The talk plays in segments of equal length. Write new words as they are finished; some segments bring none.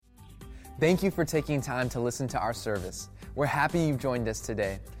Thank you for taking time to listen to our service. We're happy you've joined us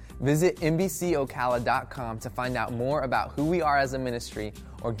today. Visit NBCOcala.com to find out more about who we are as a ministry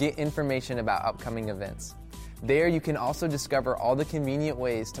or get information about upcoming events. There you can also discover all the convenient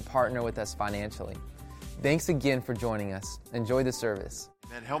ways to partner with us financially. Thanks again for joining us. Enjoy the service.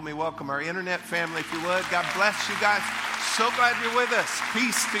 And help me welcome our internet family, if you would. God bless you guys. So glad you're with us.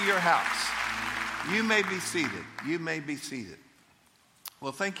 Peace to your house. You may be seated. You may be seated.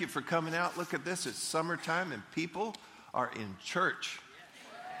 Well, thank you for coming out. Look at this. It's summertime and people are in church.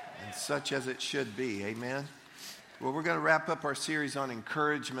 And such as it should be. Amen. Well, we're going to wrap up our series on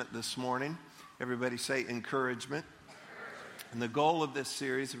encouragement this morning. Everybody say encouragement. And the goal of this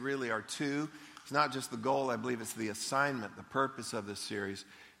series really are two. It's not just the goal, I believe it's the assignment. The purpose of this series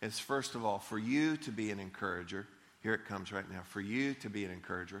is, first of all, for you to be an encourager. Here it comes right now. For you to be an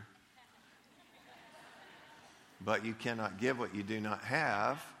encourager. But you cannot give what you do not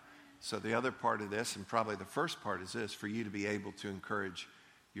have. So the other part of this, and probably the first part, is this: for you to be able to encourage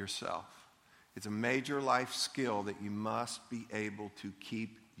yourself. It's a major life skill that you must be able to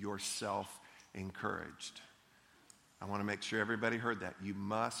keep yourself encouraged. I want to make sure everybody heard that. You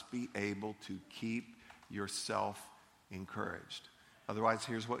must be able to keep yourself encouraged. Otherwise,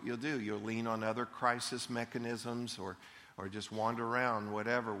 here's what you'll do. You'll lean on other crisis mechanisms or just wander around,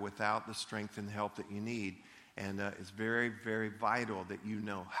 whatever, without the strength and help that you need. And it's very, very vital that you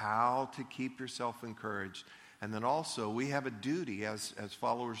know how to keep yourself encouraged. And then also, we have a duty as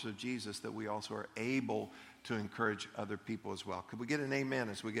followers of Jesus that we also are able to encourage other people as well. Could we get an amen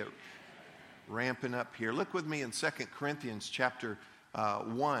as we get ramping up here? Look with me in 2 Corinthians chapter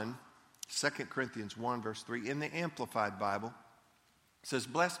 1. 2 Corinthians 1, verse 3. In the Amplified Bible, it says,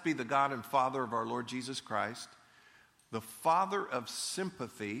 "Blessed be the God and Father of our Lord Jesus Christ, the Father of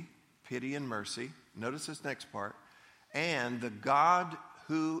sympathy, pity, and mercy." Notice this next part. "And the God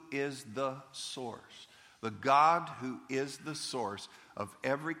who is the source." The God who is the source of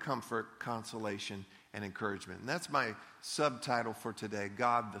every comfort, consolation, and encouragement. And that's my subtitle for today,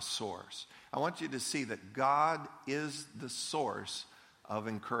 God the Source. I want you to see that God is the source of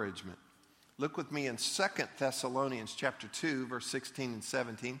encouragement. Look with me in 2 Thessalonians chapter 2, verse 16 and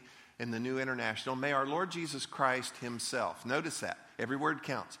 17 in the New International. "May our Lord Jesus Christ himself," notice that, every word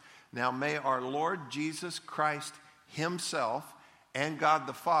counts. "Now may our Lord Jesus Christ himself and God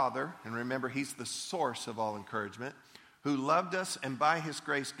the Father," and remember he's the source of all encouragement, "who loved us and by his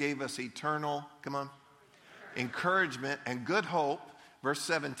grace gave us eternal," come on, "encouragement and good hope," verse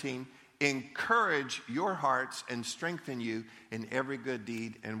 17, "encourage your hearts and strengthen you in every good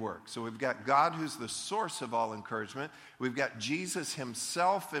deed and work." So we've got God who's the source of all encouragement. We've got Jesus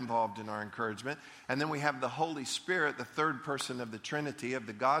himself involved in our encouragement. And then we have the Holy Spirit, the third person of the Trinity, of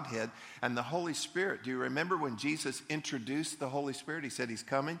the Godhead. And the Holy Spirit, do you remember when Jesus introduced the Holy Spirit? He said he's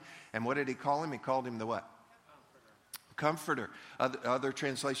coming. And what did he call him? He called him the what? Comforter. Other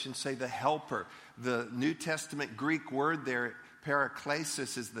translations say the helper. The New Testament Greek word there,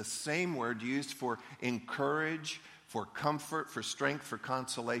 paraklesis, is the same word used for encourage, for comfort, for strength, for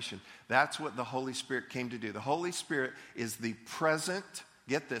consolation. That's what the Holy Spirit came to do. The Holy Spirit is the present,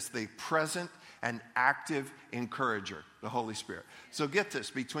 get this, the present and active encourager, the Holy Spirit. So get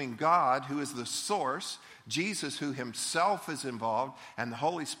this, between God, who is the source, Jesus, who himself is involved, and the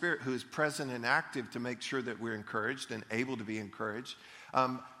Holy Spirit, who is present and active to make sure that we're encouraged and able to be encouraged,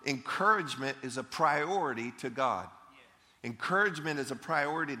 encouragement is a priority to God. Encouragement is a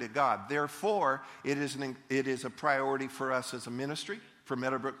priority to God. Therefore, it is a priority for us as a ministry, for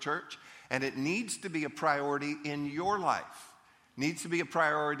Meadowbrook Church, and it needs to be a priority in your life. Needs to be a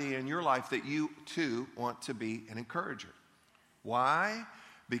priority in your life that you too want to be an encourager. Why?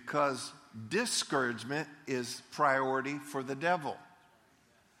 Because discouragement is priority for the devil.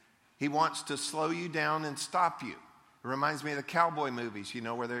 He wants to slow you down and stop you. It reminds me of the cowboy movies,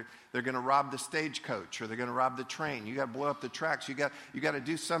 where they're going to rob the stagecoach or they're going to rob the train. You got to blow up the tracks. You got to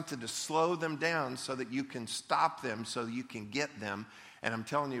do something to slow them down so that you can stop them, so you can get them. And I'm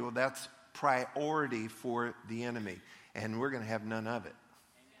telling you, that's priority for the enemy. And we're going to have none of it.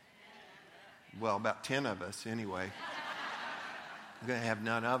 Well, about 10 of us anyway. We're going to have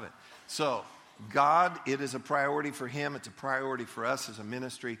none of it. So God, it is a priority for him. It's a priority for us as a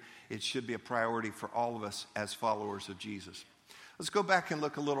ministry. It should be a priority for all of us as followers of Jesus. Let's go back and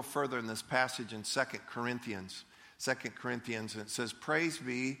look a little further in this passage in 2 Corinthians. 2 Corinthians, and it says, Praise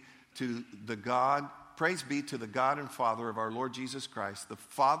be to the God and Father of our Lord Jesus Christ, the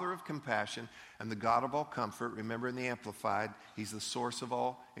Father of compassion and the God of all comfort. Remember in the Amplified, he's the source of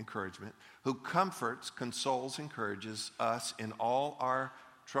all encouragement, who comforts, consoles, encourages us in all our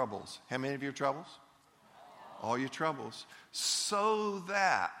troubles. How many of your troubles? All your troubles. So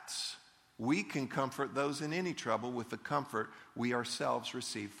that we can comfort those in any trouble with the comfort we ourselves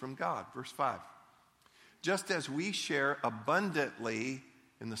receive from God. Verse 5. Just as we share abundantly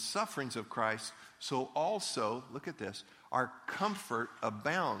in the sufferings of Christ, so also, look at this, our comfort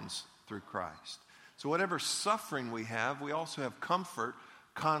abounds through Christ. So whatever suffering we have, we also have comfort,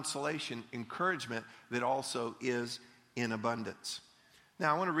 consolation, encouragement that also is in abundance.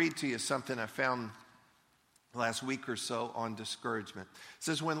 Now, I want to read to you something I found last week or so on discouragement. It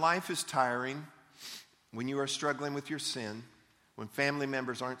says, when life is tiring, when you are struggling with your sin, when family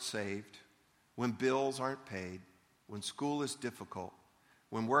members aren't saved, when bills aren't paid, when school is difficult,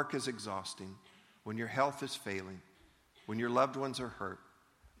 when work is exhausting, when your health is failing, when your loved ones are hurt,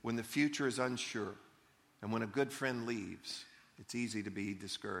 when the future is unsure, and when a good friend leaves, it's easy to be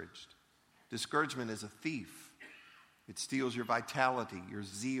discouraged. Discouragement is a thief. It steals your vitality, your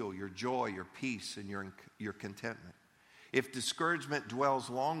zeal, your joy, your peace, and your contentment. If discouragement dwells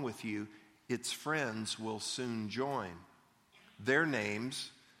long with you, its friends will soon join. Their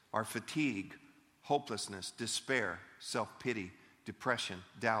names are fatigue, hopelessness, despair, self-pity, depression,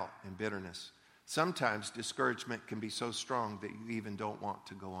 doubt, and bitterness. Sometimes discouragement can be so strong that you even don't want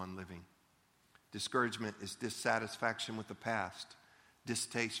to go on living. Discouragement is dissatisfaction with the past,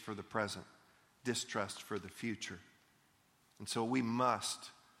 distaste for the present, distrust for the future. And so we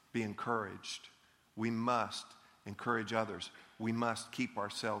must be encouraged. We must encourage others. We must keep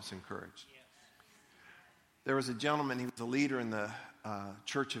ourselves encouraged. There was a gentleman, he was a leader in the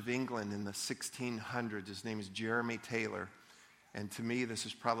Church of England in the 1600s. His name is Jeremy Taylor. And to me, this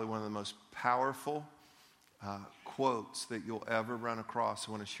is probably one of the most powerful quotes that you'll ever run across.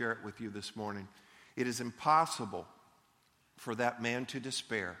 I want to share it with you this morning. It is impossible for that man to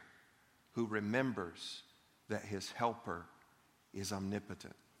despair who remembers that his helper is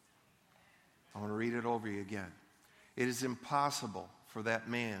omnipotent. I want to read it over you again. It is impossible for that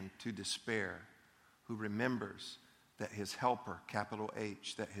man to despair who remembers that his helper, capital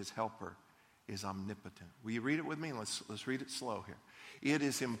H, that his helper is omnipotent. Will you read it with me? Let's read it slow here. It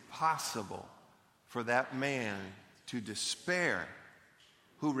is impossible for that man to despair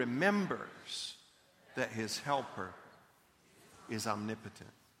who remembers that his helper is omnipotent.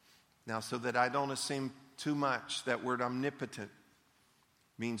 Now, so that I don't assume too much, that word omnipotent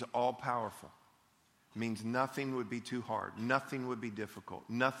means all-powerful. Means nothing would be too hard. Nothing would be difficult.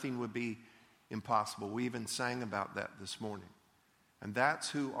 Nothing would be impossible. We even sang about that this morning. And that's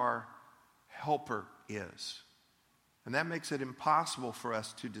who our helper is. And that makes it impossible for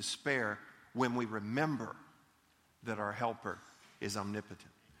us to despair when we remember that our helper is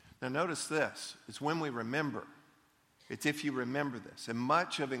omnipotent. Now notice this. It's when we remember. It's if you remember this. And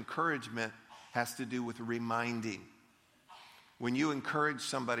much of encouragement has to do with reminding. When you encourage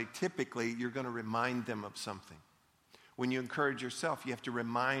somebody, typically you're going to remind them of something. When you encourage yourself, you have to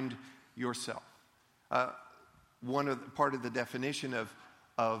remind yourself. Part of the definition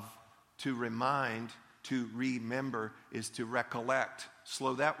of to remind, to remember, is to recollect.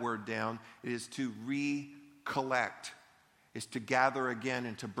 Slow that word down. It is to recollect. It's to gather again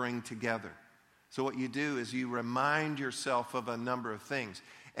and to bring together. So what you do is you remind yourself of a number of things.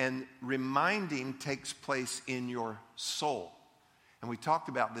 And reminding takes place in your soul. And we talked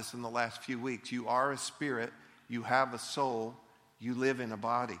about this in the last few weeks. You are a spirit, you have a soul, you live in a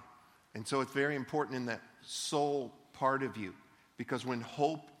body. And so it's very important in that soul part of you. Because when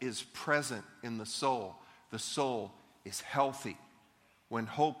hope is present in the soul is healthy. When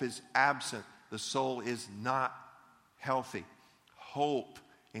hope is absent, the soul is not healthy. Hope,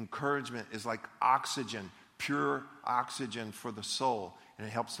 encouragement is like oxygen, pure oxygen for the soul. And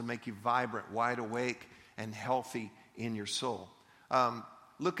it helps to make you vibrant, wide awake, and healthy in your soul.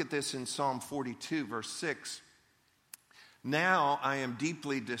 Look at this in Psalm 42, verse 6. Now I am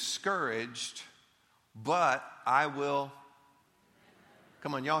deeply discouraged, but I will...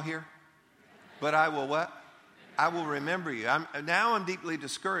 Come on, y'all here? But I will what? I will remember you. I'm deeply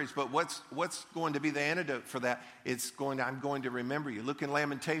discouraged, but what's going to be the antidote for that? I'm going to remember you. Look in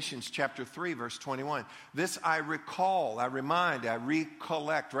Lamentations chapter 3, verse 21. This I recall, I remind, I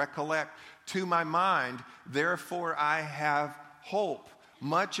recollect to my mind, therefore I have hope.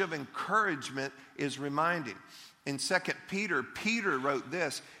 Much of encouragement is reminding. In 2 Peter, Peter wrote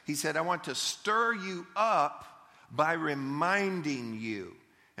this. He said, I want to stir you up by reminding you.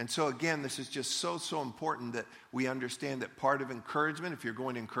 And so again, this is just so important that we understand that part of encouragement, if you're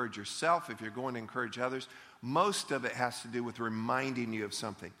going to encourage yourself, if you're going to encourage others, most of it has to do with reminding you of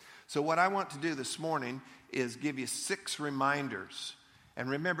something. So what I want to do this morning is give you 6 reminders. And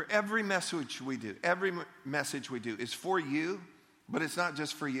remember, every message we do is for you, but it's not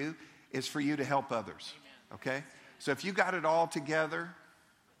just for you, it's for you to help others. Okay? So if you got it all together,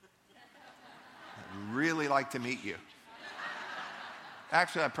 really like to meet you.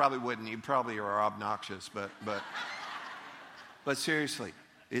 Actually, I probably wouldn't. You probably are obnoxious, but seriously,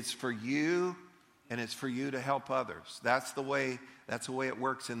 it's for you and it's for you to help others. That's the way it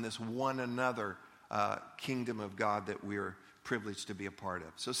works in this one another kingdom of God that we're privileged to be a part of.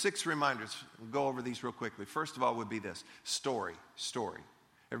 So 6 reminders. We'll go over these real quickly. First of all would be this: story.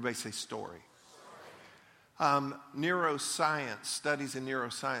 Everybody say story. Neuroscience, studies in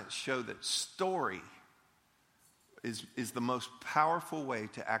neuroscience show that story is the most powerful way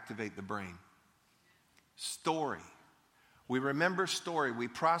to activate the brain. Story. We remember story. We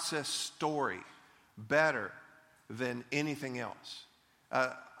process story better than anything else.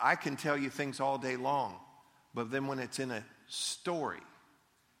 I can tell you things all day long, but then when it's in a story,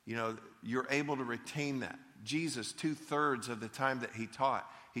 you're able to retain that. Jesus, 2/3 of the time that he taught,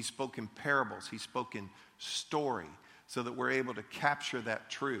 he spoke in parables. He spoke in story so that we're able to capture that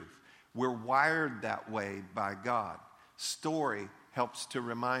truth. We're wired that way by God. Story helps to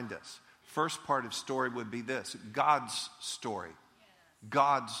remind us. First part of story would be this: God's story.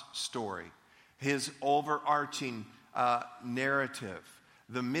 God's story. His overarching narrative.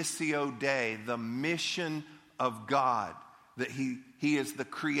 The Missio Dei, the mission of God. That he is the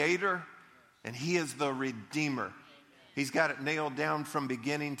creator and he is the redeemer. He's got it nailed down from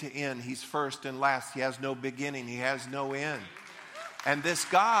beginning to end. He's first and last. He has no beginning. He has no end. And this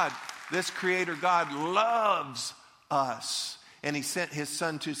God, this creator God, loves us. And he sent his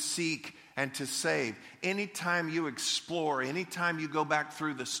son to seek and to save. Anytime you explore, anytime you go back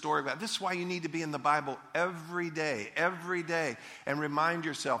through the story of God, this is why you need to be in the Bible every day, and remind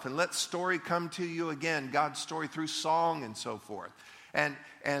yourself and let story come to you again, God's story through song and so forth.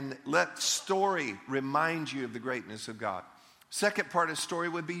 And let story remind you of the greatness of God. Second part of story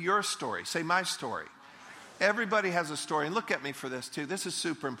would be your story. Say, my story. Everybody has a story. And look at me for this too. This is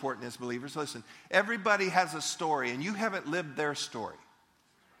super important as believers. Listen, everybody has a story and you haven't lived their story.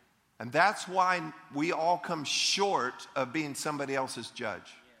 And that's why we all come short of being somebody else's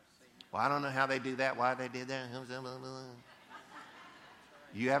judge. Well, I don't know how they do that, why they did that.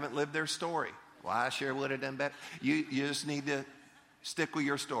 You haven't lived their story. Well, I sure would have done better. You just need to stick with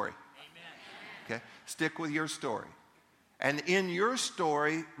your story. Okay? Stick with your story. And in your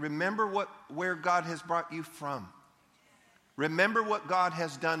story, remember where God has brought you from. Remember what God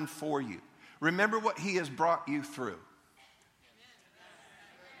has done for you. Remember what he has brought you through.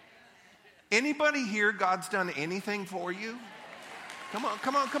 Anybody here, God's done anything for you? Come on.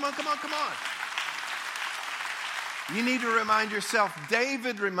 You need to remind yourself.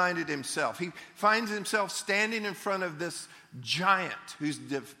 David reminded himself. He finds himself standing in front of this giant who's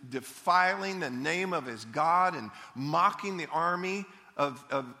defiling the name of his God and mocking the army of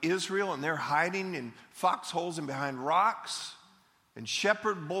Israel, and they're hiding in foxholes and behind rocks. And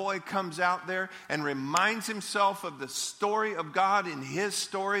shepherd boy comes out there and reminds himself of the story of God in his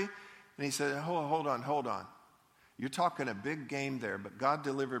story. And he said, hold on. You're talking a big game there, but God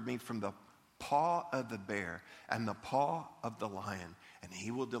delivered me from the paw of the bear and the paw of the lion, and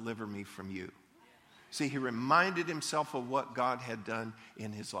he will deliver me from you. See, he reminded himself of what God had done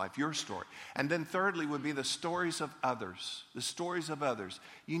in his life, your story. And then thirdly would be the stories of others, the stories of others.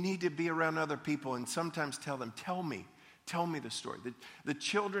 You need to be around other people and sometimes tell them, tell me the story. The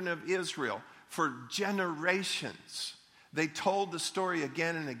children of Israel, for generations, they told the story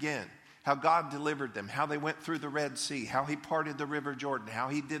again and again. How God delivered them, how they went through the Red Sea, how he parted the River Jordan, how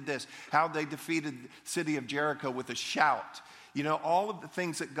he did this, how they defeated the city of Jericho with a shout. All of the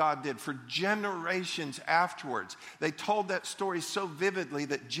things that God did for generations afterwards. They told that story so vividly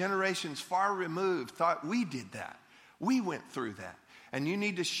that generations far removed thought, we did that. We went through that. And you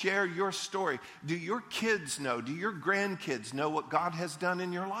need to share your story. Do your kids know, do your grandkids know what God has done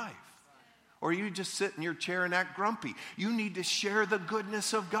in your life? Or you just sit in your chair and act grumpy? You need to share the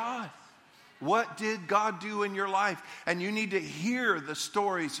goodness of God. What did God do in your life? And you need to hear the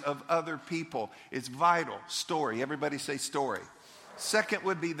stories of other people. It's vital. Story. Everybody say story. Second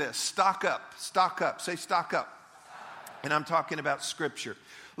would be this. Stock up. Stock up. Say stock up. And I'm talking about Scripture.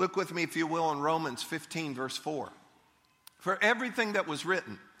 Look with me, if you will, in Romans 15, verse 4. For everything that was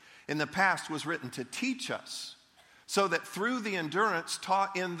written in the past was written to teach us, so that through the endurance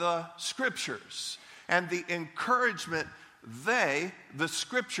taught in the Scriptures and the encouragement the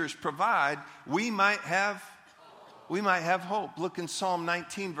Scriptures provide, we might have hope. Look in Psalm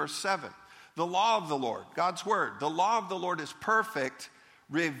 19, verse 7. The law of the Lord, God's word, the law of the Lord is perfect,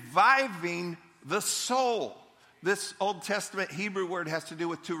 reviving the soul. This Old Testament Hebrew word has to do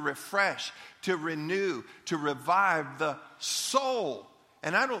with to refresh, to renew, to revive the soul.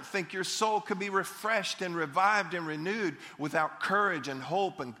 And I don't think your soul could be refreshed and revived and renewed without courage and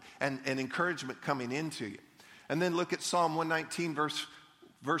hope and encouragement coming into you. And then look at Psalm 119,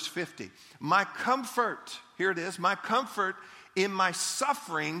 verse 50. My comfort, here it is, my comfort in my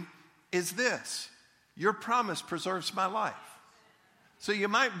suffering is this: your promise preserves my life. So you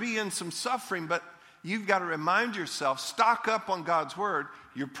might be in some suffering, but you've got to remind yourself, stock up on God's word.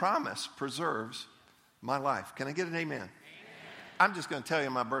 Your promise preserves my life. Can I get an amen? Amen. I'm just going to tell you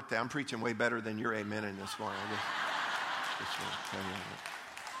my birthday. I'm preaching way better than your amen in this morning. Just want to tell you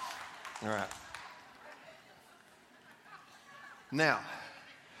that. All right. Now,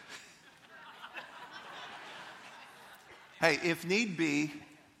 hey, if need be,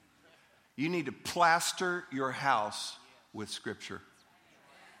 you need to plaster your house with Scripture.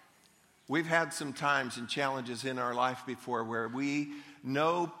 We've had some times and challenges in our life before where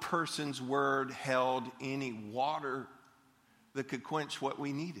no person's word held any water that could quench what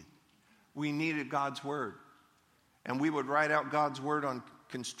we needed. We needed God's word. And we would write out God's word on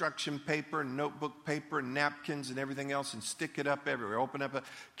construction paper and notebook paper and napkins and everything else and stick it up everywhere. Open up a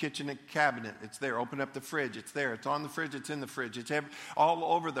kitchen cabinet, it's there. Open up the fridge, it's there. It's on the fridge, it's in the fridge. It's all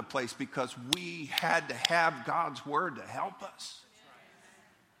over the place because we had to have God's word to help us.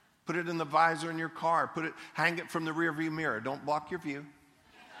 Put it in the visor in your car. Hang it from the rearview mirror. Don't block your view.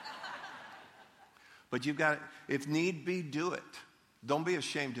 But you've got, if need be, do it. Don't be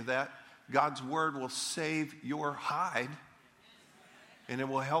ashamed of that. God's word will save your hide, and it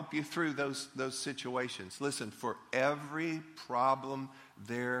will help you through those situations. Listen, for every problem,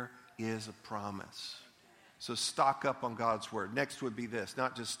 there is a promise. So stock up on God's word. Next would be this.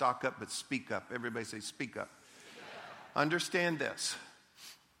 Not just stock up, but speak up. Everybody say, speak up. Understand this.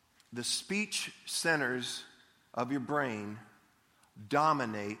 The speech centers of your brain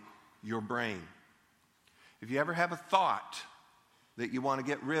dominate your brain. If you ever have a thought that you want to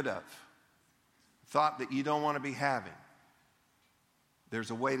get rid of, thought that you don't want to be having,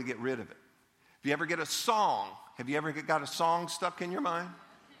 there's a way to get rid of it. If you ever get a song, have you ever got a song stuck in your mind?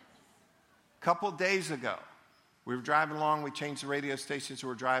 A couple days ago, we were driving along, we changed the radio station, so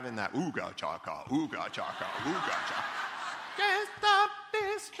we're driving that ooga chaka, ooga chaka, ooga chaka. Can't stop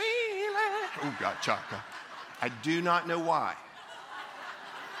this feeling. Ooga chaka. I do not know why,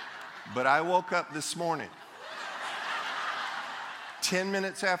 but I woke up this morning 10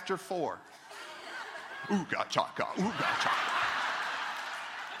 minutes after 4. Ooga chaka, ooga chaka.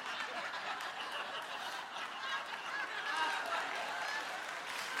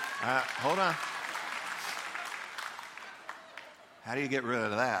 Hold on. How do you get rid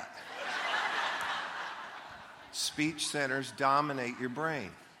of that? Speech centers dominate your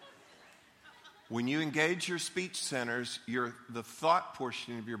brain. When you engage your speech centers, the thought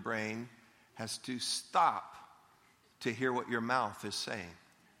portion of your brain has to stop to hear what your mouth is saying.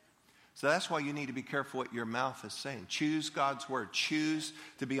 So that's why you need to be careful what your mouth is saying. Choose God's word. Choose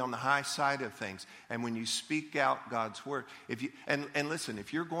to be on the high side of things. And when you speak out God's word, and listen,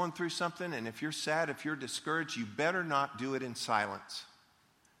 if you're going through something and if you're sad, if you're discouraged, you better not do it in silence.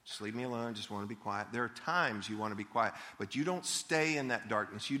 Just leave me alone. Just want to be quiet. There are times you want to be quiet, but you don't stay in that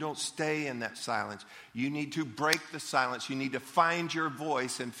darkness. You don't stay in that silence. You need to break the silence. You need to find your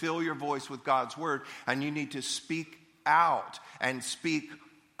voice and fill your voice with God's word, and you need to speak out and speak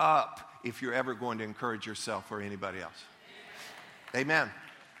up if you're ever going to encourage yourself or anybody else. Amen.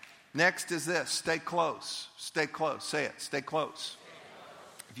 Next is this. Stay close. Stay close. Say it. Stay close.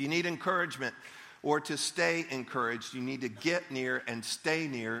 If you need encouragement or to stay encouraged, you need to get near and stay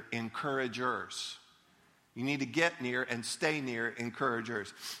near encouragers. You need to get near and stay near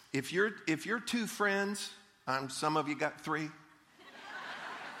encouragers. If you're two friends, some of you got 3,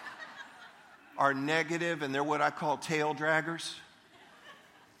 are negative and they're what I call tail draggers,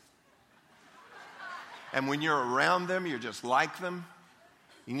 and when you're around them, you're just like them,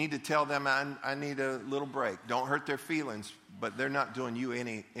 you need to tell them, I need a little break. Don't hurt their feelings, but they're not doing you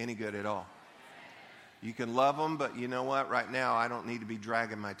any good at all. You can love them, but you know what? Right now, I don't need to be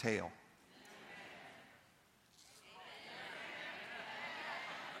dragging my tail.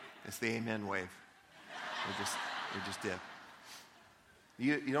 It's the amen wave. We just did.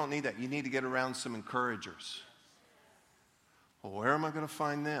 You don't need that. You need to get around some encouragers. Well, where am I going to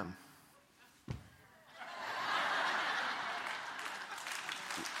find them?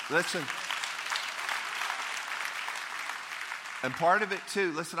 Listen. And part of it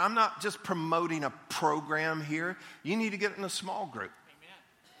too, listen, I'm not just promoting a program here. You need to get in a small group.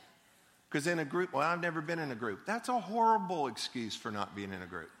 Because in a group, well, I've never been in a group. That's a horrible excuse for not being in a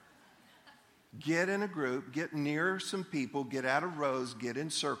group. Get in a group, get near some people, get out of rows, get in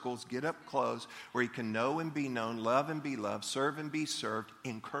circles, get up close where you can know and be known, love and be loved, serve and be served,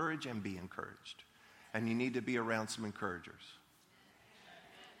 encourage and be encouraged. And you need to be around some encouragers.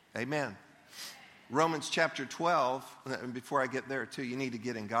 Amen. Romans chapter 12, and before I get there too, you need to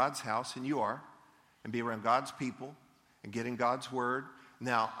get in God's house, and you are, and be around God's people, and get in God's word.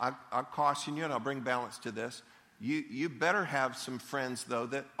 Now, I'll caution you, and I'll bring balance to this. You better have some friends, though,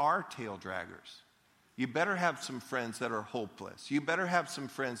 that are tail draggers. You better have some friends that are hopeless. You better have some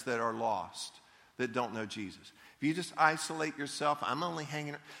friends that are lost, that don't know Jesus. If you just isolate yourself, I'm only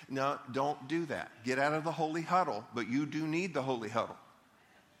hanging... No, don't do that. Get out of the holy huddle, but you do need the holy huddle.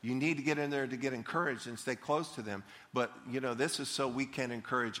 You need to get in there to get encouraged and stay close to them. But, this is so we can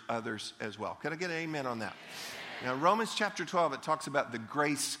encourage others as well. Can I get an amen on that? Now, Romans chapter 12, it talks about the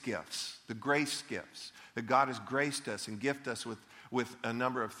grace gifts. The grace gifts. That God has graced us and gifted us with a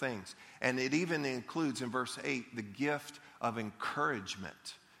number of things. And it even includes in verse 8 the gift of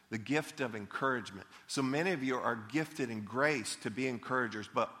encouragement. The gift of encouragement. So many of you are gifted in grace to be encouragers,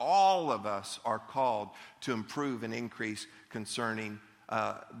 but all of us are called to improve and increase concerning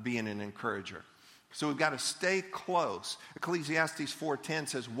being an encourager. So we've got to stay close. Ecclesiastes 4:10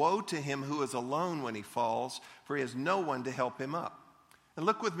 says, "Woe to him who is alone when he falls, for he has no one to help him up." And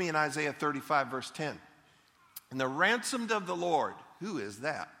look with me in Isaiah 35, verse 10. "And the ransomed of the Lord," who is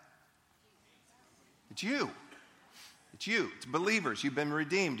that? It's you. It's you. It's believers. You've been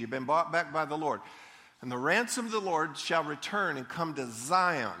redeemed. You've been bought back by the Lord. "And the ransom of the Lord shall return and come to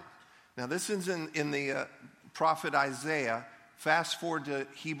Zion." Now this is in the prophet Isaiah. Fast forward to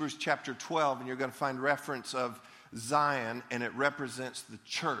Hebrews chapter 12, and you're going to find reference of Zion, and it represents the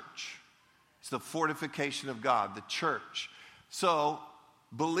church. It's the fortification of God, the church. So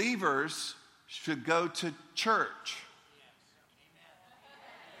believers should go to church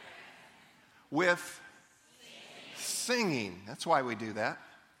with singing. That's why we do that.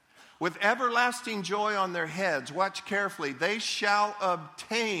 "With everlasting joy on their heads." Watch carefully. "They shall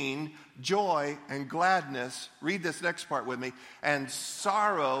obtain joy and gladness." Read this next part with me. "And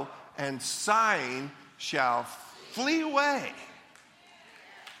sorrow and sighing shall flee away."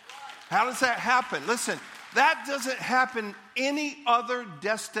 How does that happen? Listen, that doesn't happen any other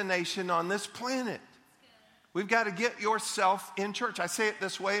destination on this planet. We've got to get yourself in church. I say it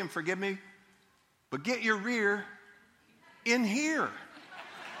this way, and forgive me, but get your rear in here.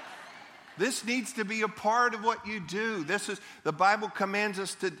 This needs to be a part of what you do. The Bible commands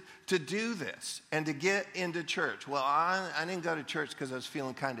us to do this and to get into church. "Well, I didn't go to church because I was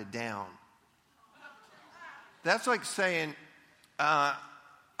feeling kind of down." That's like saying, "I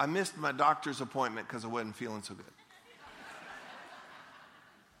missed my doctor's appointment because I wasn't feeling so good."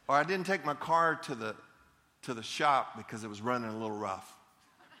 Or, "I didn't take my car to the shop because it was running a little rough."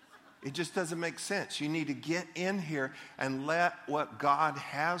 It just doesn't make sense. You need to get in here and let what God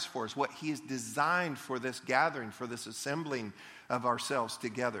has for us, what he has designed for this gathering, for this assembling of ourselves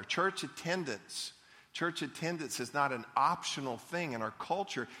together. Church attendance is not an optional thing, and our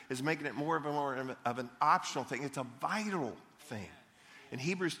culture is making it more of an optional thing. It's a vital thing. In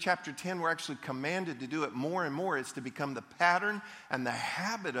Hebrews chapter 10, we're actually commanded to do it more and more. It's to become the pattern and the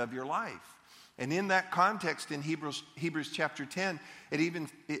habit of your life. And in that context, in Hebrews chapter 10, it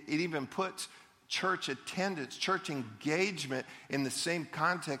even puts church attendance, church engagement in the same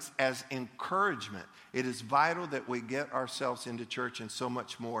context as encouragement. It is vital that we get ourselves into church and so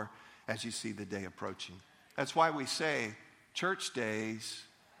much more as you see the day approaching. That's why we say church days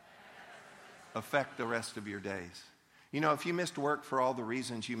affect the rest of your days. If you missed work for all the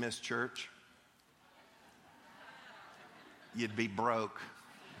reasons you missed church, you'd be broke,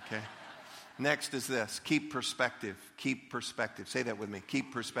 okay? Next is this. Keep perspective. Keep perspective. Say that with me.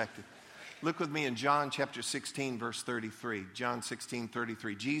 Keep perspective. Look with me in John chapter 16, verse 33. John 16,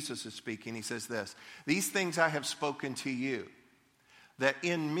 33. Jesus is speaking. He says this. "These things I have spoken to you, that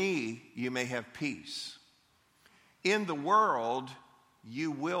in me you may have peace. In the world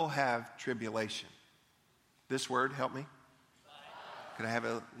you will have tribulation." This word, help me. Can I have it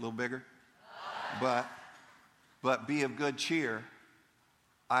a little bigger? But be of good cheer.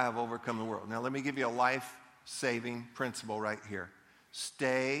 I have overcome the world. Now let me give you a life-saving principle right here.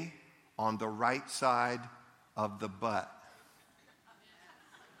 Stay on the right side of the butt.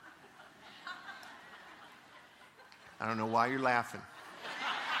 I don't know why you're laughing.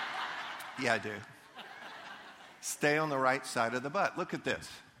 Yeah, I do. Stay on the right side of the butt. Look at this.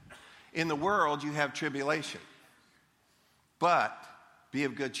 In the world you have tribulation, but be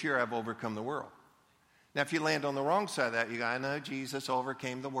of good cheer. I've overcome the world. Now, if you land on the wrong side of that, you go, "I know Jesus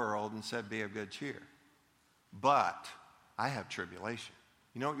overcame the world and said, be of good cheer. But I have tribulation."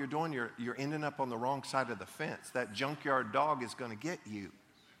 You know what you're doing? You're ending up on the wrong side of the fence. That junkyard dog is going to get you.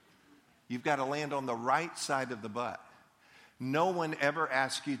 You've got to land on the right side of the butt. No one ever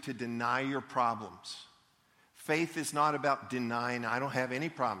asks you to deny your problems. Faith is not about denying, I don't have any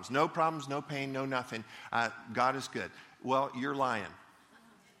problems. No problems, no pain, no nothing. God is good. Well, you're lying.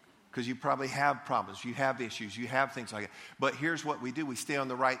 Because you probably have problems, you have issues, you have things like that. But here's what we do. We stay on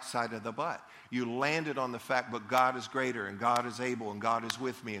the right side of the butt. You landed on the fact, but God is greater, and God is able, and God is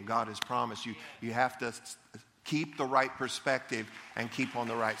with me, and God has promised. You have to keep the right perspective and keep on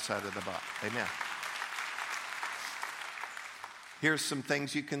the right side of the butt. Amen. Here's some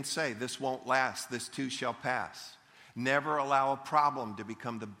things you can say. This won't last. This too shall pass. Never allow a problem to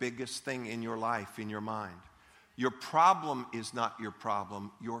become the biggest thing in your life, in your mind. Your problem is not your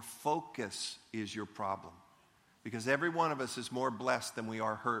problem. Your focus is your problem. Because every one of us is more blessed than we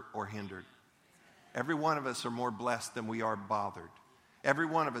are hurt or hindered. Every one of us are more blessed than we are bothered. Every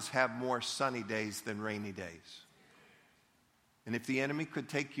one of us have more sunny days than rainy days. And if the enemy could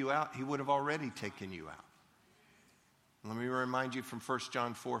take you out, he would have already taken you out. Let me remind you from 1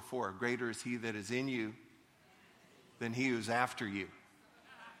 John 4:4. Greater is he that is in you than he who's after you.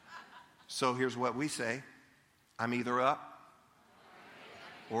 So here's what we say. I'm either up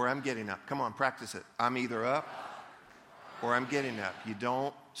or I'm getting up. Come on, practice it. I'm either up or I'm getting up. You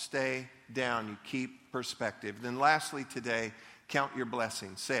don't stay down. You keep perspective. Then lastly today, count your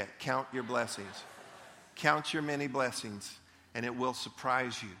blessings. Say it. Count your blessings. Count your many blessings, and it will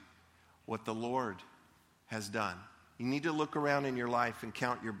surprise you what the Lord has done. You need to look around in your life and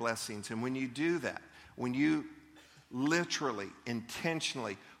count your blessings. And when you do that, when you literally,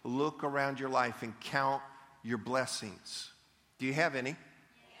 intentionally look around your life and count your blessings. Do you have any? Yes.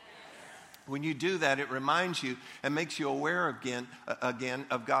 When you do that, it reminds you and makes you aware again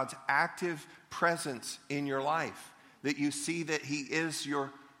of God's active presence in your life. That you see that he is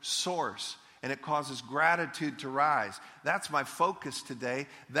your source. And it causes gratitude to rise. That's my focus today.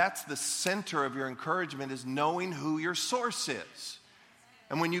 That's the center of your encouragement, is knowing who your source is.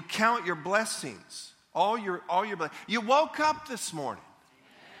 And when you count your blessings, all your blessings. You woke up this morning.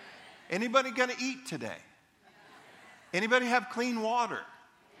 Anybody going to eat today? Anybody have clean water?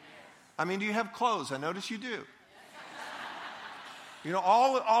 I mean, do you have clothes? I notice you do. You know,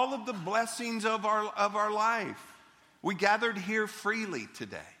 all of the blessings of our life. We gathered here freely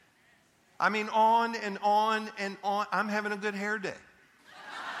today. I mean, on and on and on. I'm having a good hair day.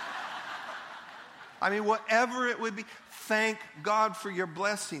 I mean, whatever it would be, thank God for your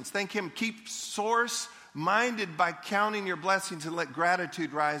blessings. Thank him. Keep source-minded by counting your blessings, and let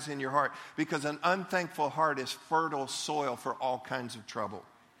gratitude rise in your heart, because an unthankful heart is fertile soil for all kinds of trouble.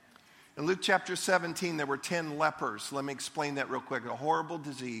 In Luke chapter 17, there were 10 lepers. Let me explain that real quick. A horrible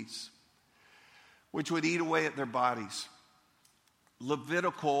disease which would eat away at their bodies.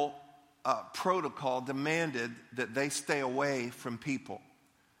 Levitical protocol demanded that they stay away from people.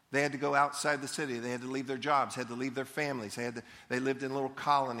 They had to go outside the city. They had to leave their jobs, had to leave their families. They lived in little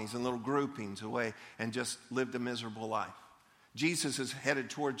colonies and little groupings away and just lived a miserable life. Jesus is headed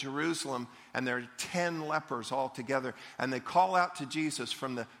toward Jerusalem, and there are 10 lepers all together. And they call out to Jesus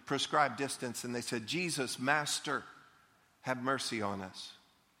from the prescribed distance, and they said, Jesus, Master, have mercy on us.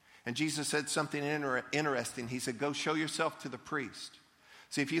 And Jesus said something interesting. He said, go show yourself to the priest.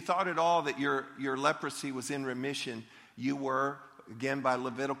 See, if you thought at all that your leprosy was in remission, you were, again, by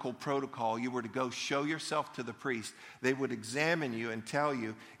Levitical protocol, you were to go show yourself to the priest. They would examine you and tell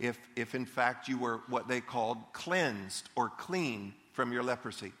you if in fact you were what they called cleansed or clean from your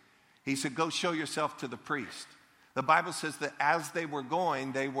leprosy. He said, go show yourself to the priest. The Bible says that as they were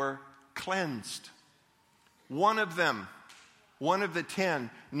going, they were cleansed. One of the 10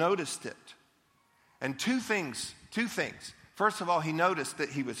 noticed it. And two things. First of all, he noticed that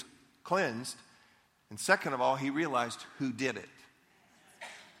he was cleansed. And second of all, he realized who did it.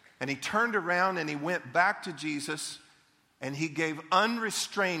 And he turned around and he went back to Jesus, and he gave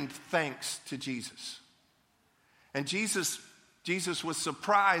unrestrained thanks to Jesus. And Jesus was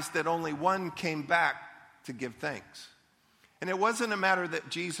surprised that only one came back to give thanks. And it wasn't a matter that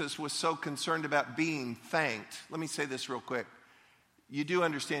Jesus was so concerned about being thanked. Let me say this real quick. You do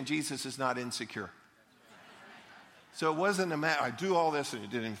understand Jesus is not insecure. So it wasn't a matter, I do all this and you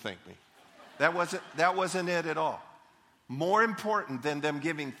didn't even thank me. That wasn't it at all. More important than them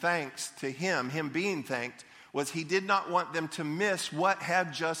giving thanks to him being thanked, was he did not want them to miss what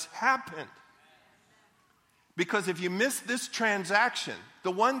had just happened. Because if you miss this transaction,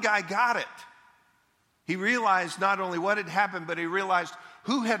 the one guy got it. He realized not only what had happened, but he realized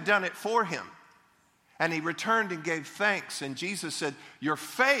who had done it for him. And he returned and gave thanks. And Jesus said, your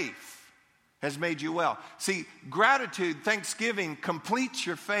faith has made you well. See, gratitude, thanksgiving completes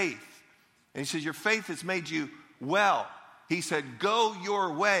your faith. And he says, your faith has made you well. He said, go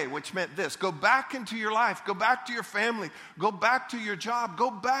your way, which meant this. Go back into your life. Go back to your family. Go back to your job. Go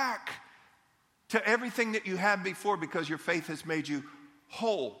back to everything that you had before because your faith has made you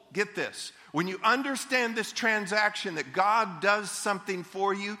whole. Get this. When you understand this transaction that God does something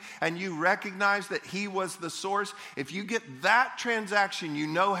for you and you recognize that he was the source, if you get that transaction, you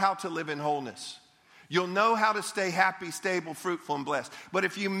know how to live in wholeness. You'll know how to stay happy, stable, fruitful, and blessed. But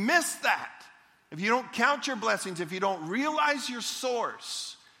if you miss that, if you don't count your blessings, if you don't realize your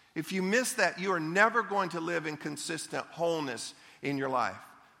source, if you miss that, you are never going to live in consistent wholeness in your life.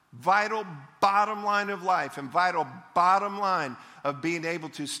 Vital bottom line of life and vital bottom line of being able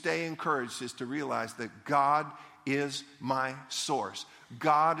to stay encouraged is to realize that God is my source.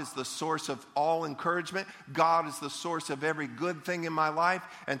 God is the source of all encouragement. God is the source of every good thing in my life.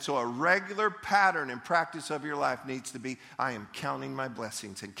 And so a regular pattern and practice of your life needs to be, I am counting my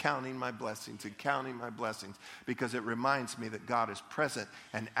blessings and counting my blessings and counting my blessings, because it reminds me that God is present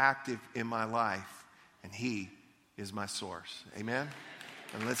and active in my life and he is my source. Amen?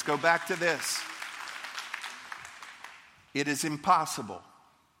 And let's go back to this. It is impossible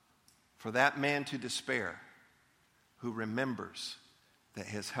for that man to despair who remembers that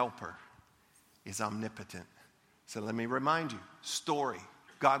his helper is omnipotent. So let me remind you, story,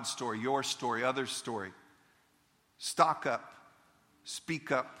 God's story, your story, others' story. Stock up,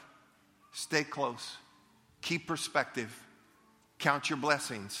 speak up, stay close, keep perspective, count your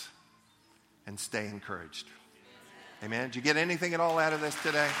blessings, and stay encouraged. Amen. Did you get anything at all out of this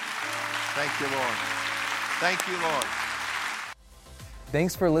today? Thank you, Lord. Thank you, Lord.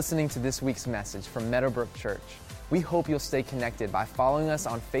 Thanks for listening to this week's message from Meadowbrook Church. We hope you'll stay connected by following us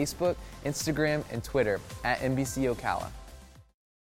on Facebook, Instagram, and Twitter at NBC Ocala.